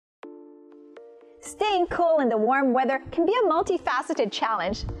Staying cool in the warm weather can be a multifaceted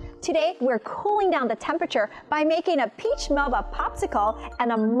challenge. Today, we're cooling down the temperature by making a peach melba popsicle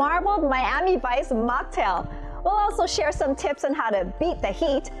and a marbled Miami Vice mocktail. We'll also share some tips on how to beat the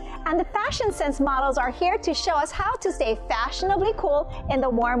heat, and the Fashion Sense models are here to show us how to stay fashionably cool in the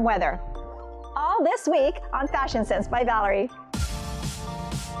warm weather. All this week on Fashion Sense by Valerie.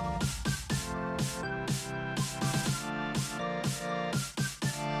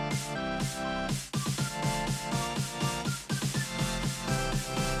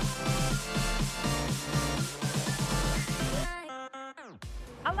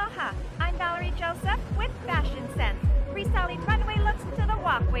 Aloha, I'm Valerie Joseph with Fashion Sense, reselling runway looks to the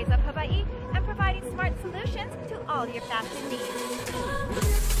walkways of Hawaii and providing smart solutions to all your fashion needs.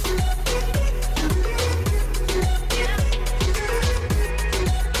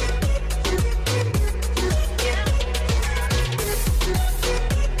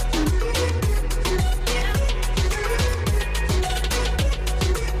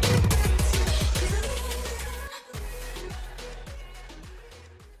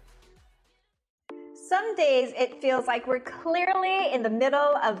 Some days it feels like we're clearly in the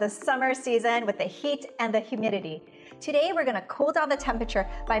middle of the summer season with the heat and the humidity. Today we're gonna cool down the temperature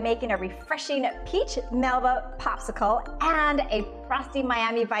by making a refreshing peach melba popsicle and a frosty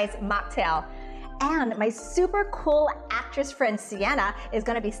Miami Vice mocktail. And my super cool actress friend Sienna is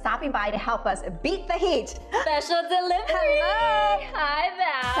gonna be stopping by to help us beat the heat. Special delivery! Hello! Hi,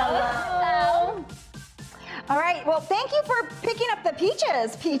 Val! Hello! All right, well, thank you for picking up the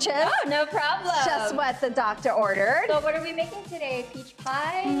peaches. Oh, no problem. Just what the doctor ordered. So what are we making today? Peach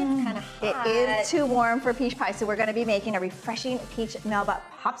pie? It's kind of hot. It is too warm for peach pie, so we're gonna be making a refreshing peach melba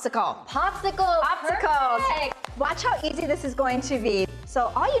popsicle. Popsicles! Perfect. Watch how easy this is going to be. So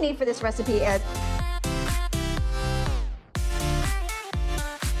all you need for this recipe is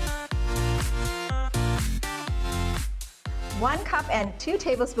 1 cup and 2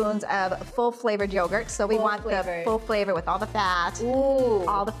 tablespoons of full flavored yogurt. So we want the full flavor with all the fat,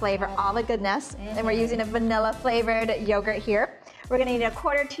 all the flavor, all the goodness. And we're using a vanilla flavored yogurt here. We're gonna need a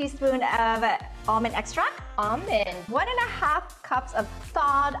 1/4 teaspoon of almond extract. Almond. 1.5 cups of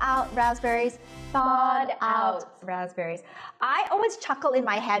thawed out raspberries. Thawed out raspberries. I always chuckle in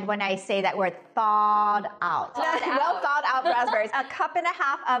my head when I say that word thawed out. Well thawed out raspberries. 1.5 cups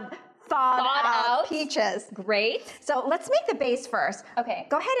of thawed out peaches. Great. So let's make the base first. Okay.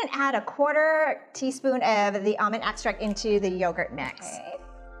 Go ahead and add a 1/4 teaspoon of the almond extract into the yogurt mix. Okay.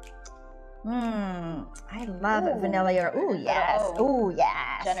 I love vanilla yogurt. Ooh, yes. Oh. Ooh,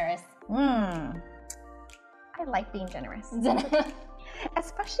 yes. Generous. I like being generous.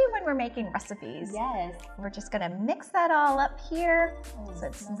 Especially when we're making recipes. Yes. We're just gonna mix that all up here. So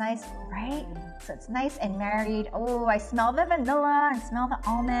it's nice, right? So it's nice and married. Oh, I smell the vanilla and smell the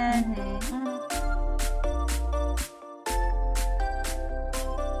almond.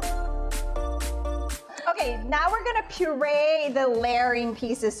 Okay, now we're gonna puree the layering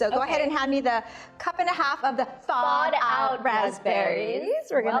pieces. So go ahead and hand me the 1.5 cups of the thawed out raspberries.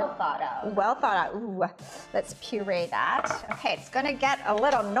 We're gonna, well thought out. Well thought out. Ooh, let's puree that. Okay, it's gonna get a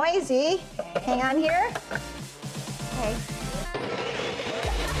little noisy. Hang on here. Okay.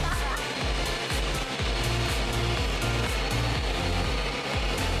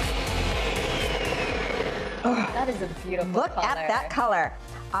 That is a beautiful Look color. at that color.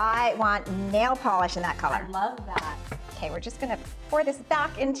 I want nail polish in that color. I love that. Okay, we're just gonna pour this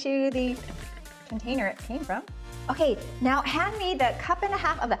back into the container it came from. Okay, now hand me the 1.5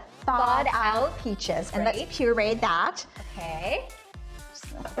 cups of the thawed out peaches, and let's puree that. Okay.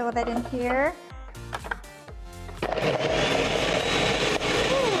 Just gonna fill that in here.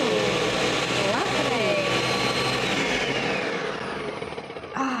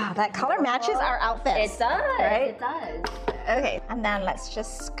 Ah, that color matches our outfits. It does. Right? It does. Okay, and then let's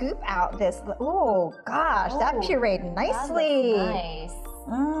just scoop out this. Oh gosh, that pureed nicely. That nice.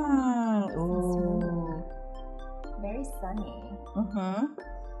 Ooh. Very sunny.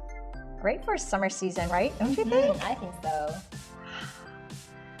 Great for summer season, right? Don't you think? I think so.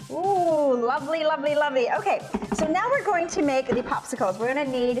 Ooh, lovely, lovely, lovely. Okay, so now we're going to make the popsicles. We're gonna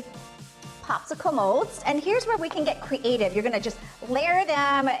need popsicle molds, and here's where we can get creative. You're gonna just layer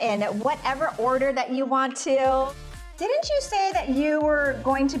them in whatever order that you want to. Didn't you say that you were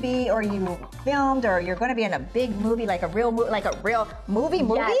going to be, or you filmed, or you're going to be in a big movie, like a real movie? Yes, like a real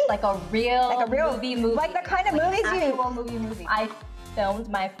movie. Like the kind of movies movie. I filmed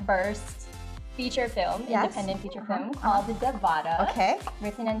my first feature film, independent feature film called Devada. Okay.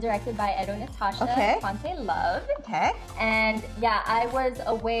 Written and directed by Edo Natasha, Ponte Love. Okay. And yeah, I was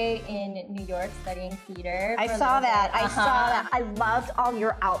away in New York studying theater. I saw that. I saw that. I loved all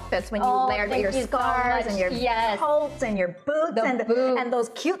your outfits when you layered with your scarves and your coats and your boots and those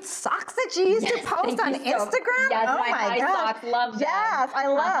cute socks that you used to post on Instagram. Yes, oh my socks. Love them. Yes, I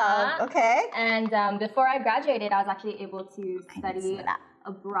love. Okay. And before I graduated, I was actually able to study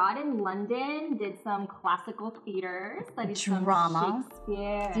abroad in London, did some classical theater, studied some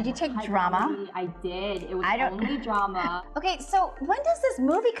Shakespeare. Did you take drama? I did. It was only drama. Okay, so when does this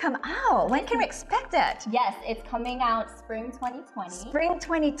movie come out? When can we expect it? Yes, it's coming out spring 2020. Spring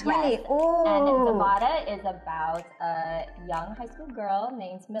 2020. Yes. Oh. And Devada is about a young high school girl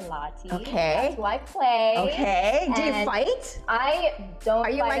named Melati. Okay. That's who I play. Okay. Do you fight? I don't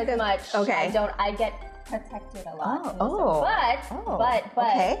fight as much. Okay. I get protected a lot. But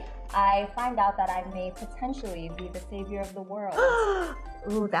okay. I find out that I may potentially be the savior of the world.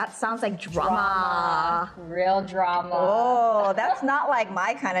 Ooh, that sounds like drama. Real drama. Oh, that's not like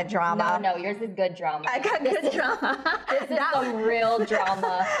my kind of drama. No, yours is good drama. I got good drama. This is some real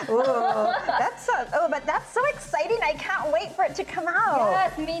drama. Ooh, but that's so exciting. I can't wait for it to come out.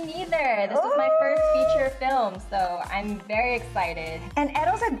 Yes, me neither. This is my first feature film, so I'm very excited. And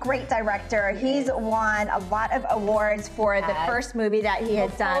Edo's a great director. He's won a lot of awards for the first movie that he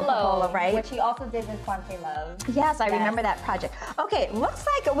had done, Popolo, right? Which he also did with Ponte Love. Yes, I remember that project. Okay, looks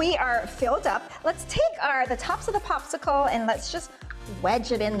like we are filled up. Let's take the tops of the popsicle and let's just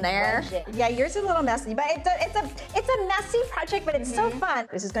wedge it in there. Yeah, yours is a little messy, but it's a messy project, but it's so fun.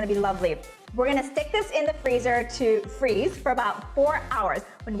 This is going to be lovely. We're going to stick this in the freezer to freeze for about 4 hours.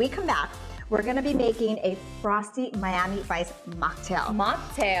 When we come back, we're going to be making a frosty Miami Vice mocktail.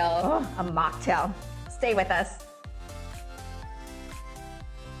 Mocktail. Oh, a mocktail. Stay with us.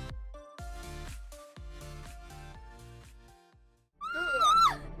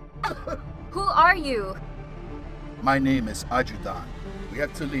 Who are you? My name is Ajudan. We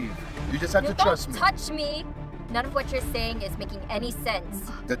have to leave. You just have to trust me. Don't touch me! None of what you're saying is making any sense.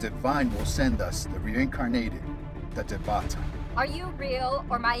 The divine will send us the reincarnated, the Devata. Are you real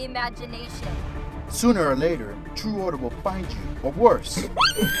or my imagination? Sooner or later, True Order will find you, or worse,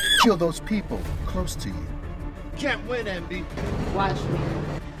 kill those people close to you. Can't win, MB. Watch me.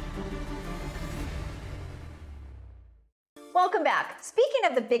 Welcome back. Speaking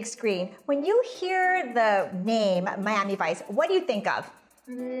of the big screen, when you hear the name Miami Vice, what do you think of?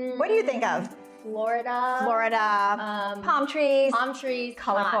 What do you think of? Florida. Palm trees. Palm trees.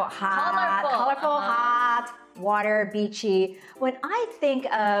 Colorful, hot, water, beachy. When I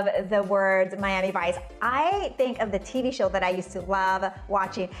think of the words Miami Vice, I think of the TV show that I used to love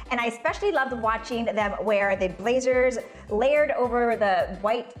watching. And I especially loved watching them wear the blazers layered over the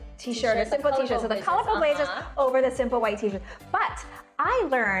white t-shirt or simple t-shirt. So the colorful blazers over the simple white t-shirt. But I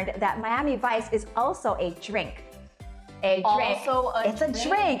learned that Miami Vice is also a drink. It's a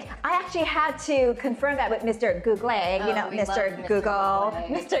drink. I actually had to confirm that with Mr. Google, Mr. Google.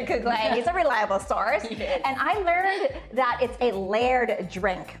 Mr. Google, he's a reliable source. And I learned that it's a layered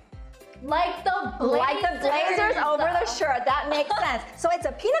drink. Like the blazers over the shirt. That makes sense. So it's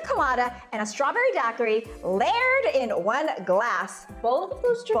a pina colada and a strawberry daiquiri layered in one glass. Both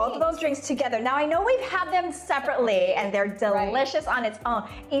of those drinks together. Now I know we've had them separately and they're delicious on its own.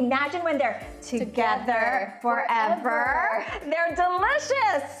 Imagine when they're together forever. They're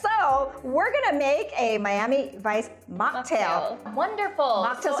delicious. So we're gonna make a Miami Vice mocktail. Wonderful.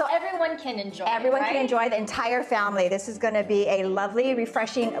 Mocktail, so everyone can enjoy. Everyone can enjoy, the entire family. This is gonna be a lovely,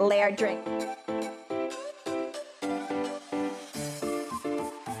 refreshing layered drink.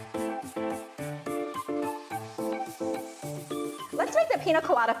 Let's make the pina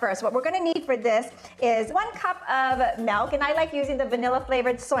colada first. What we're going to need for this is 1 cup of milk, and I like using the vanilla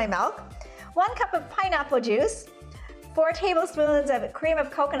flavored soy milk, 1 cup of pineapple juice, 4 tablespoons of cream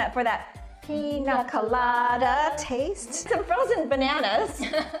of coconut for that pina colada taste, some frozen bananas,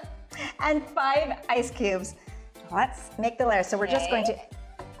 and 5 ice cubes. Let's make the layer. So we're just going to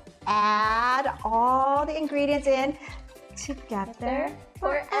add all the ingredients in together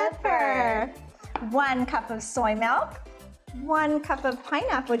forever. 1 cup of soy milk, 1 cup of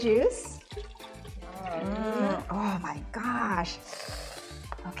pineapple juice. Oh my gosh.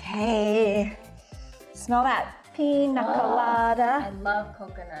 Okay. Smell that pina colada. I love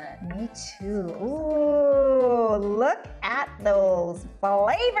coconut. Me too. Ooh, look at those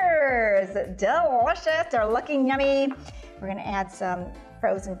flavors. Delicious. They're looking yummy. We're gonna add some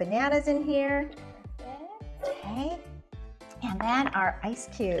frozen bananas in here. Okay. And then our ice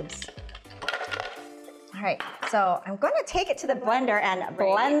cubes. All right, So I'm going to take it to the blender and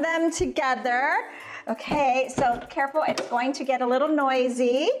blend them together. Okay, so careful, it's going to get a little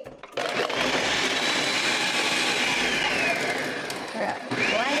noisy. Blend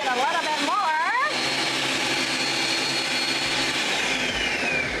it a little bit more.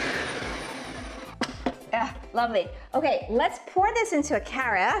 Yeah, lovely. Okay, let's pour this into a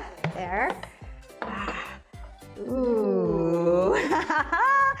carafe. There. Ooh.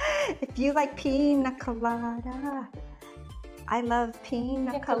 If you like pina colada, I love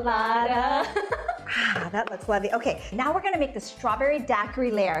pina colada. That looks lovely. Okay, now we're gonna make the strawberry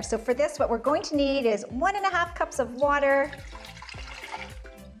daiquiri layer. So for this, what we're going to need is 1.5 cups of water,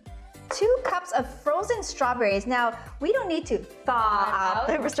 2 cups of frozen strawberries. Now, we don't need to thaw out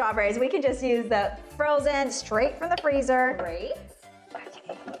the strawberries. We can just use the frozen straight from the freezer. Great.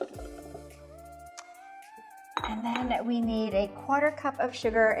 Okay. And then we need a 1/4 cup of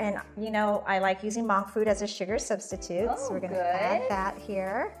sugar, and you know, I like using monk fruit as a sugar substitute. So we're gonna add that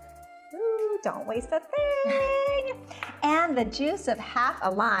here. Ooh, don't waste a thing. And the juice of 1/2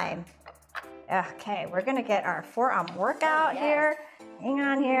 a lime. Okay, we're gonna get our forearm workout here. Hang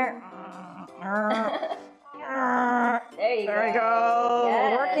on here. There you There we go.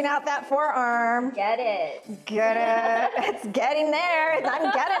 Yes. Working out that forearm. Get it. Get it. It's getting there.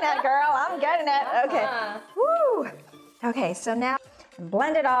 I'm getting it, girl. I'm getting it. Okay. Woo. Okay, so now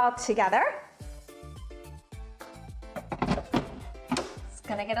blend it all together. It's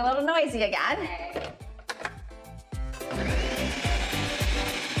gonna get a little noisy again. Okay.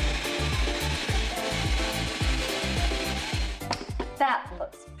 That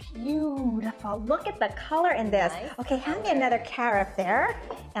looks beautiful. Look at the color in this. Nice. Okay, hand me another carafe there.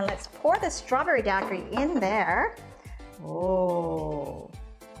 And let's pour the strawberry daiquiri in there. Oh.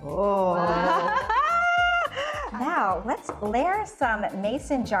 Oh. Wow. Now, let's layer some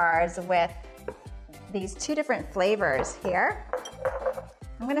mason jars with these 2 different flavors here.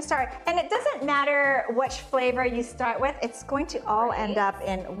 I'm gonna start, and it doesn't matter which flavor you start with, it's going to all end up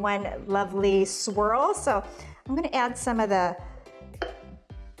in one lovely swirl. So I'm gonna add some of the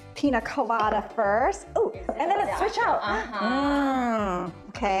pina colada first. Oh, and then let's switch out.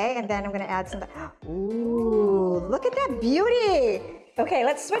 Okay, and then I'm gonna add some. Ooh, look at that beauty. Okay,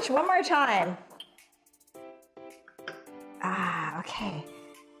 let's switch one more time. Okay.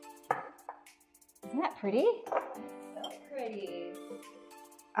 Isn't that pretty? So pretty.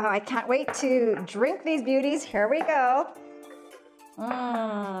 Oh, I can't wait to drink these beauties. Here we go.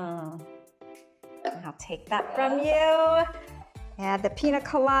 I'll take that from you. Add the pina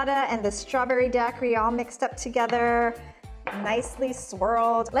colada and the strawberry daiquiri all mixed up together, nicely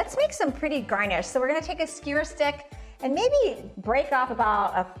swirled. Let's make some pretty garnish. So we're gonna take a skewer stick and maybe break off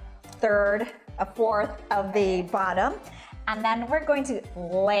about 1/3, 1/4 of the bottom. And then we're going to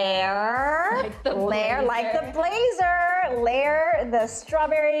layer like the blazer, layer the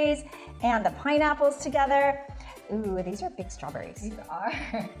strawberries and the pineapples together. Ooh, these are big strawberries. These are.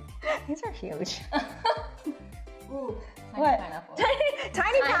 These are huge. Ooh, What? pineapple.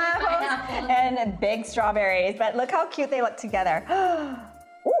 Tiny pineapples and big strawberries, but look how cute they look together. Ooh,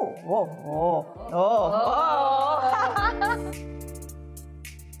 whoa, whoa, oh.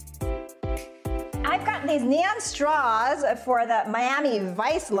 I've got these neon straws for the Miami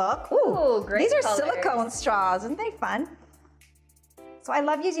Vice look. Ooh, great These are colors. silicone straws, aren't they fun? So I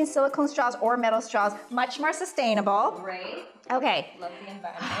love using silicone straws or metal straws, much more sustainable. Great. Okay, Love the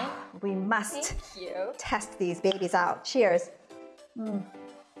environment. we must Thank you. test these babies out. Cheers.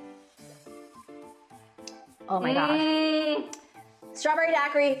 Oh my gosh. Strawberry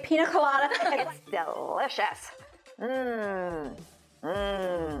daiquiri, pina colada. It's delicious.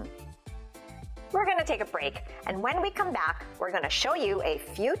 We're gonna take a break, and when we come back, we're gonna show you a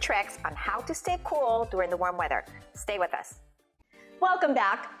few tricks on how to stay cool during the warm weather. Stay with us. Welcome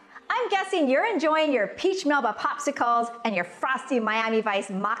back. I'm guessing you're enjoying your peach melba popsicles and your frosty Miami Vice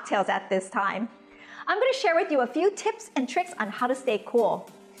mocktails at this time. I'm gonna share with you a few tips and tricks on how to stay cool.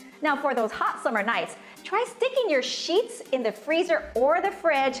 Now for those hot summer nights, try sticking your sheets in the freezer or the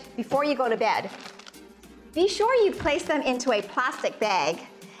fridge before you go to bed. Be sure you place them into a plastic bag.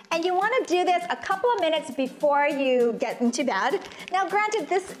 And you want to do this a couple of minutes before you get into bed. Now granted,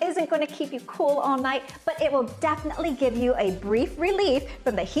 this isn't going to keep you cool all night, but it will definitely give you a brief relief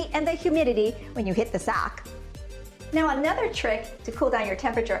from the heat and the humidity when you hit the sack. Now another trick to cool down your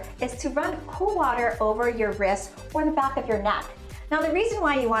temperature is to run cool water over your wrist or the back of your neck. Now the reason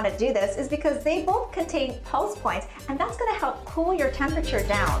why you want to do this is because they both contain pulse points, and that's going to help cool your temperature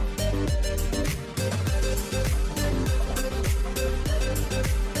down.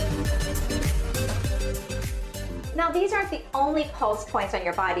 Now these aren't the only pulse points on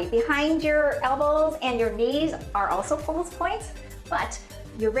your body. Behind your elbows and your knees are also pulse points, but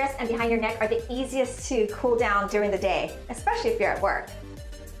your wrists and behind your neck are the easiest to cool down during the day, especially if you're at work.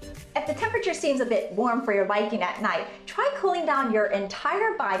 If the temperature seems a bit warm for your liking at night, try cooling down your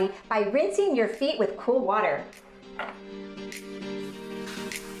entire body by rinsing your feet with cool water.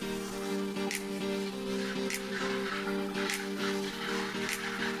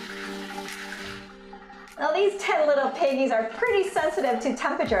 Now these 10 little piggies are pretty sensitive to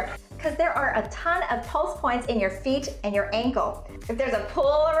temperature because there are a ton of pulse points in your feet and your ankle. If there's a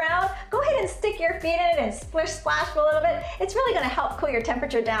pool around, go ahead and stick your feet in it and splish splash for a little bit. It's really going to help cool your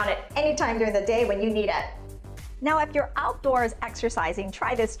temperature down at any time during the day when you need it. Now if you're outdoors exercising,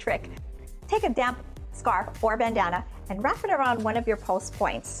 try this trick. Take a damp scarf or bandana and wrap it around one of your pulse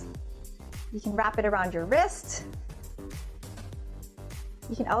points. You can wrap it around your wrist.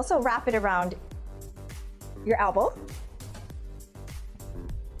 You can also wrap it around your elbow.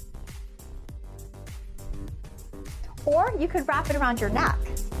 Or you could wrap it around your neck.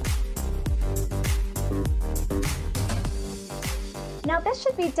 Now this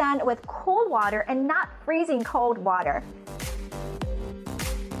should be done with cold water and not freezing cold water.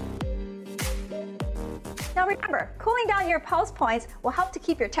 Now remember, cooling down your pulse points will help to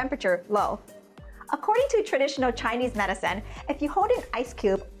keep your temperature low. According to traditional Chinese medicine, if you hold an ice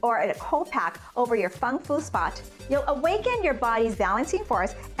cube or a cold pack over your feng fu spot, you'll awaken your body's balancing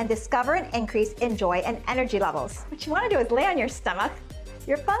force and discover an increase in joy and energy levels. What you want to do is lay on your stomach.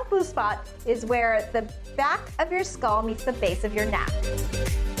 Your feng fu spot is where the back of your skull meets the base of your neck.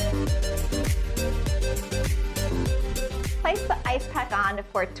 Place the ice pack on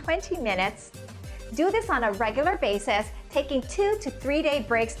for 20 minutes. Do this on a regular basis, taking 2 to 3 day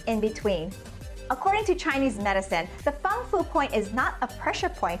breaks in between. According to Chinese medicine, the Feng Fu point is not a pressure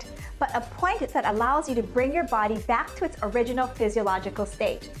point, but a point that allows you to bring your body back to its original physiological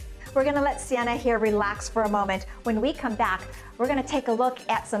state. We're gonna let Sienna here relax for a moment. When we come back, we're gonna take a look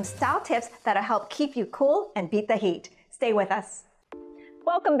at some style tips that'll help keep you cool and beat the heat. Stay with us.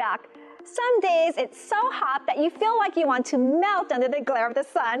 Welcome back. Some days it's so hot that you feel like you want to melt under the glare of the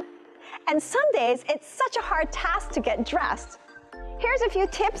sun. And some days it's such a hard task to get dressed. Here's a few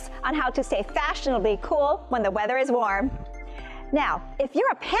tips on how to stay fashionably cool when the weather is warm. Now, if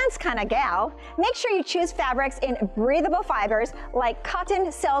you're a pants kind of gal, make sure you choose fabrics in breathable fibers like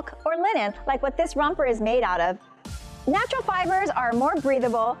cotton, silk, or linen, like what this romper is made out of. Natural fibers are more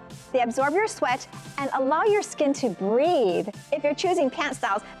breathable, they absorb your sweat, and allow your skin to breathe. If you're choosing pant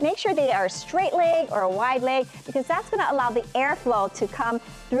styles, make sure they are straight leg or a wide leg, because that's gonna allow the airflow to come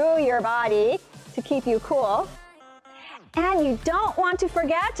through your body to keep you cool. And you don't want to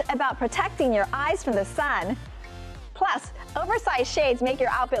forget about protecting your eyes from the sun. Plus, oversized shades make your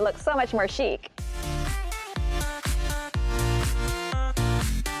outfit look so much more chic.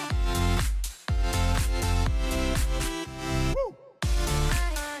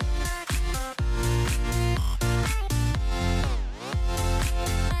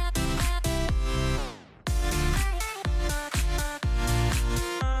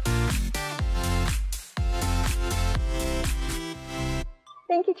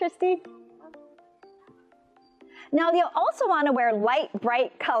 Thank you, Tristy. Now you'll also want to wear light,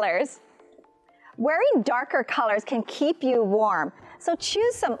 bright colors. Wearing darker colors can keep you warm, so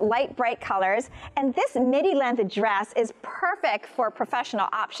choose some light, bright colors, and this midi-length dress is perfect for a professional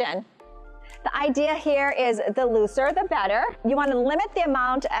option. The idea here is the looser, the better. You want to limit the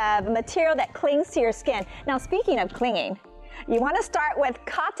amount of material that clings to your skin. Now, speaking of clinging, you want to start with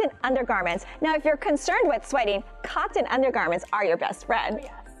cotton undergarments. Now, if you're concerned with sweating, cotton undergarments are your best friend.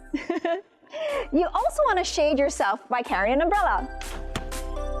 Yes. You also want to shade yourself by carrying an umbrella.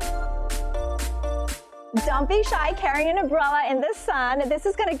 Don't be shy carrying an umbrella in the sun. This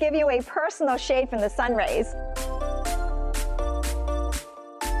is going to give you a personal shade from the sun rays.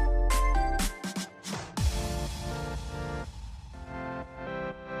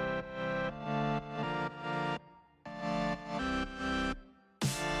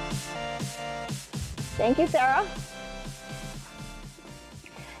 Thank you, Sarah.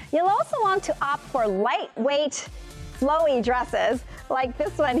 You'll also want to opt for lightweight, flowy dresses like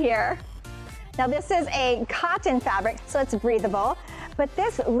this one here. Now this is a cotton fabric, so it's breathable, but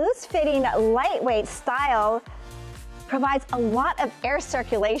this loose-fitting, lightweight style provides a lot of air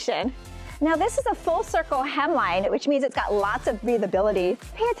circulation. Now this is a full circle hemline, which means it's got lots of breathability.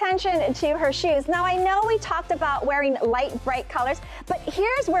 Pay attention to her shoes. Now I know we talked about wearing light, bright colors, but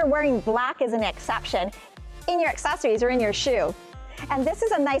here's where wearing black is an exception, in your accessories or in your shoe. And this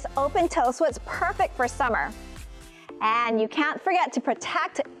is a nice open toe, so it's perfect for summer. And you can't forget to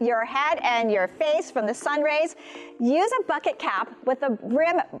protect your head and your face from the sun rays. Use a bucket cap with a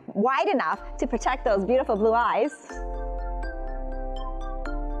rim wide enough to protect those beautiful blue eyes.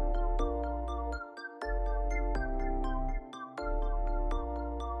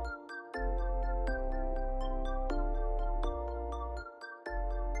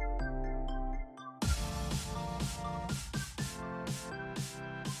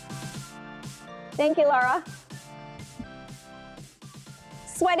 Thank you, Laura.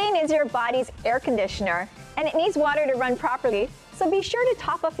 Sweating is your body's air conditioner, and it needs water to run properly, so be sure to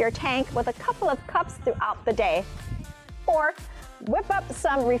top up your tank with a couple of cups throughout the day. Or whip up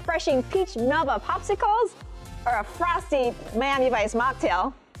some refreshing peach melba popsicles or a frosty Miami Vice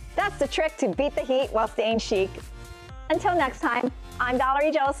mocktail. That's the trick to beat the heat while staying chic. Until next time, I'm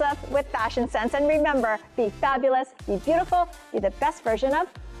Valerie Joseph with Fashion Sense, and remember, be fabulous, be beautiful, be the best version of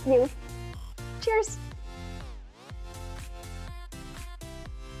you. Cheers!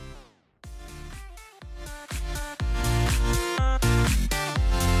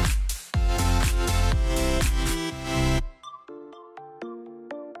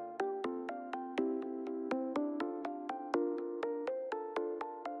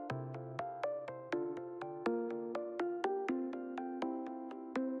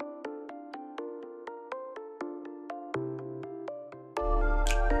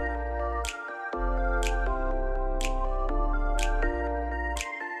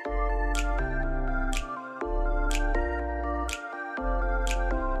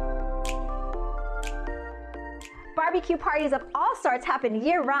 Barbecue parties of all sorts happen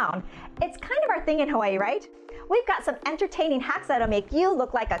year-round. It's kind of our thing in Hawaii, right? We've got some entertaining hacks that'll make you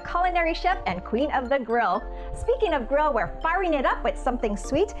look like a culinary chef and queen of the grill. Speaking of grill, we're firing it up with something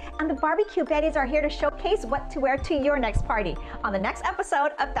sweet, and the barbecue Betties are here to showcase what to wear to your next party on the next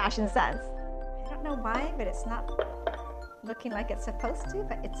episode of Fashion Sense. I don't know why, but it's not looking like it's supposed to,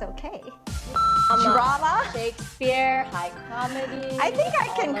 but it's okay. Drama. Shakespeare, high comedy. I think I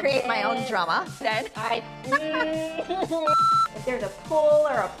can create my own drama. Then. If there's a pool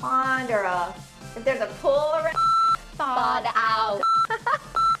or a pond or if there's a pool or a Thawed out.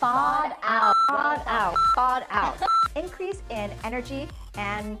 Thawed out. thawed out, thawed out. Increase in energy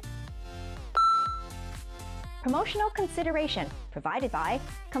and promotional consideration provided by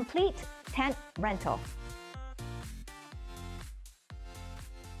Complete Tent Rental.